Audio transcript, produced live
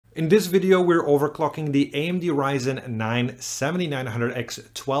In this video, we're overclocking the AMD Ryzen 9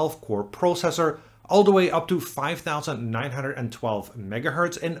 7900X 12-core processor all the way up to 5912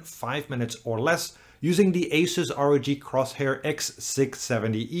 MHz in 5 minutes or less using the ASUS ROG Crosshair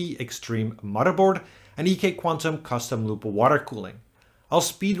X670E Extreme motherboard and EK Quantum custom loop water cooling. I'll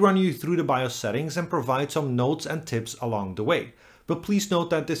speedrun you through the BIOS settings and provide some notes and tips along the way, but please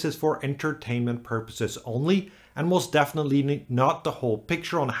note that this is for entertainment purposes only and most definitely not the whole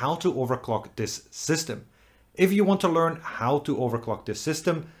picture on how to overclock this system. If you want to learn how to overclock this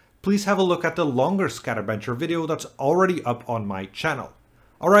system, please have a look at the longer SkatterBencher video that's already up on my channel.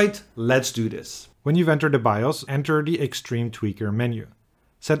 Alright, let's do this. When you've entered the BIOS, enter the Extreme Tweaker menu.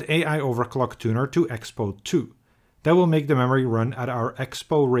 Set AI Overclock Tuner to Expo 2. That will make the memory run at our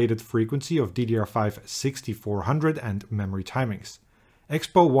Expo rated frequency of DDR5 6400 and memory timings.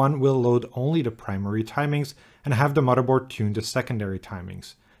 Expo 1 will load only the primary timings and have the motherboard tune the secondary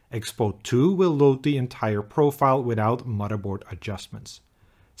timings. Expo 2 will load the entire profile without motherboard adjustments.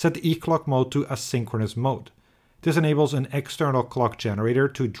 Set the E-clock mode to asynchronous mode. This enables an external clock generator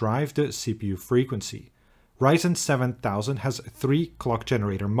to drive the CPU frequency. Ryzen 7000 has 3 clock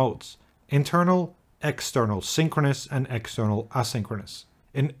generator modes: internal, external synchronous, and external asynchronous.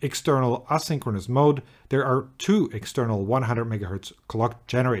 In external asynchronous mode, there are 2 external 100 MHz clock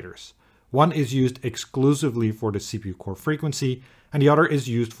generators. One is used exclusively for the CPU core frequency, and the other is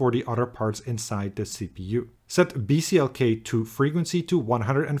used for the other parts inside the CPU. Set BCLK2 frequency to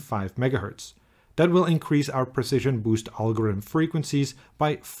 105 MHz. That will increase our precision boost algorithm frequencies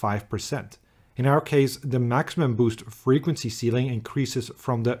by 5%. In our case, the maximum boost frequency ceiling increases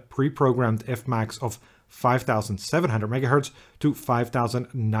from the pre-programmed Fmax of 5700 MHz to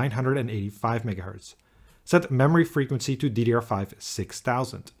 5985 MHz. Set memory frequency to DDR5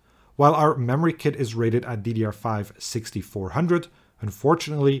 6000. While our memory kit is rated at DDR5 6400,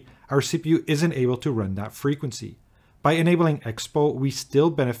 unfortunately, our CPU isn't able to run that frequency. By enabling Expo, we still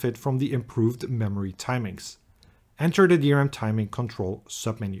benefit from the improved memory timings. Enter the DRAM timing control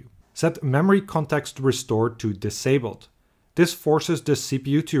submenu. Set memory context restored to disabled. This forces the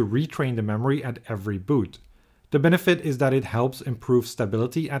CPU to retrain the memory at every boot. The benefit is that it helps improve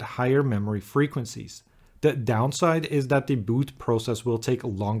stability at higher memory frequencies. The downside is that the boot process will take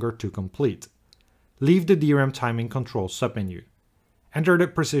longer to complete. Leave the DRAM timing control submenu. Enter the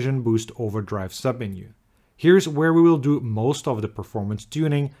Precision Boost Overdrive submenu. Here's where we will do most of the performance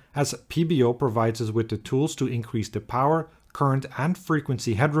tuning, as PBO provides us with the tools to increase the power, current, and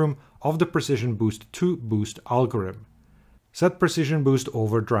frequency headroom of the Precision Boost 2 boost algorithm. Set Precision Boost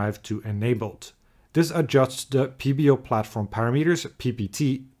Overdrive to enabled. This adjusts the PBO platform parameters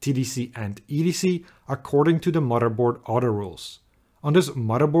PPT, TDC, and EDC according to the motherboard auto rules. On this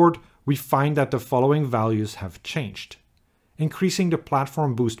motherboard, we find that the following values have changed. Increasing the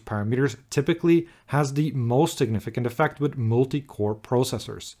platform boost parameters typically has the most significant effect with multi-core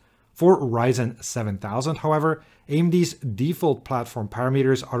processors. For Ryzen 7000, however, AMD's default platform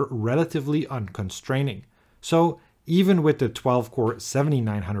parameters are relatively unconstraining. So, even with the 12-core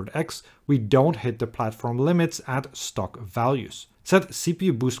 7900X, we don't hit the platform limits at stock values. Set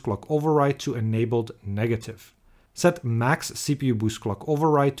CPU boost clock override to enabled negative. Set max CPU boost clock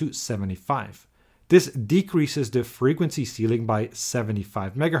override to 75. This decreases the frequency ceiling by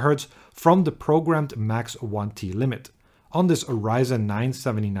 75 MHz from the programmed max 1T limit. On this Ryzen 9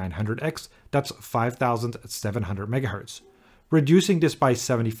 7900X, that's 5700 MHz. Reducing this by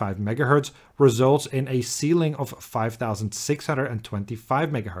 75 MHz results in a ceiling of 5625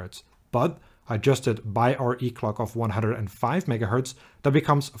 MHz, but adjusted by our E-clock of 105 MHz, that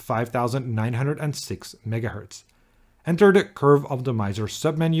becomes 5906 MHz. Enter the Curve Optimizer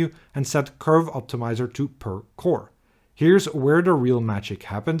submenu and set Curve Optimizer to per core. Here's where the real magic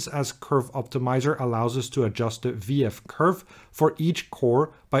happens, as Curve Optimizer allows us to adjust the VF curve for each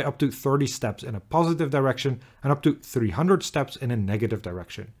core by up to 30 steps in a positive direction and up to 300 steps in a negative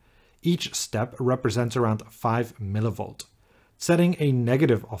direction. Each step represents around 5 mV. Setting a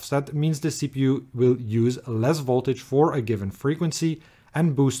negative offset means the CPU will use less voltage for a given frequency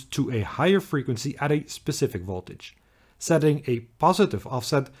and boost to a higher frequency at a specific voltage. Setting a positive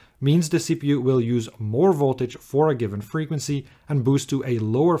offset means the CPU will use more voltage for a given frequency and boost to a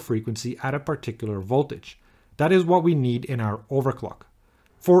lower frequency at a particular voltage. That is what we need in our overclock.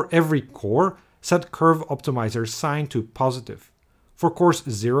 For every core, set Curve Optimizer sign to positive. For cores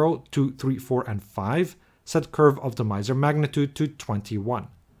 0, 2, 3, 4, and 5, set Curve Optimizer magnitude to 21.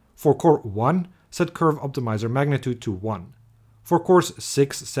 For core 1, set Curve Optimizer magnitude to 1. For cores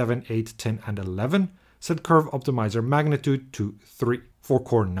 6, 7, 8, 10, and 11, set Curve Optimizer magnitude to 3. For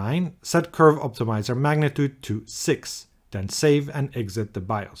core 9, set Curve Optimizer magnitude to 6. then save and exit the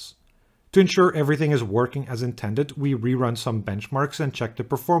BIOS. To ensure everything is working as intended, we rerun some benchmarks and check the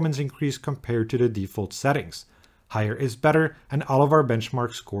performance increase compared to the default settings. Higher is better, and all of our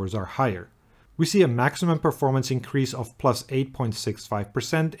benchmark scores are higher. We see a maximum performance increase of plus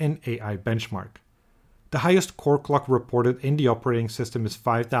 8.65% in AI benchmark. The highest core clock reported in the operating system is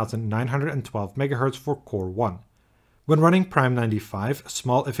 5912 MHz for Core 1. When running Prime 95,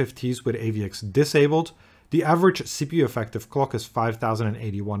 small FFTs with AVX disabled, the average CPU effective clock is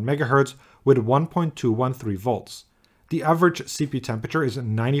 5081 MHz with 1.213 volts. The average CPU temperature is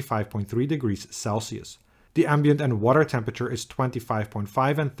 95.3 degrees Celsius. The ambient and water temperature is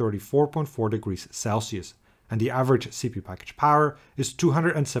 25.5 and 34.4 degrees Celsius, and the average CPU package power is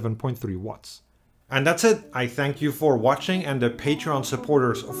 207.3 watts. And that's it. I thank you for watching and the Patreon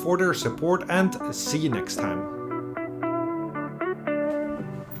supporters for their support, and see you next time.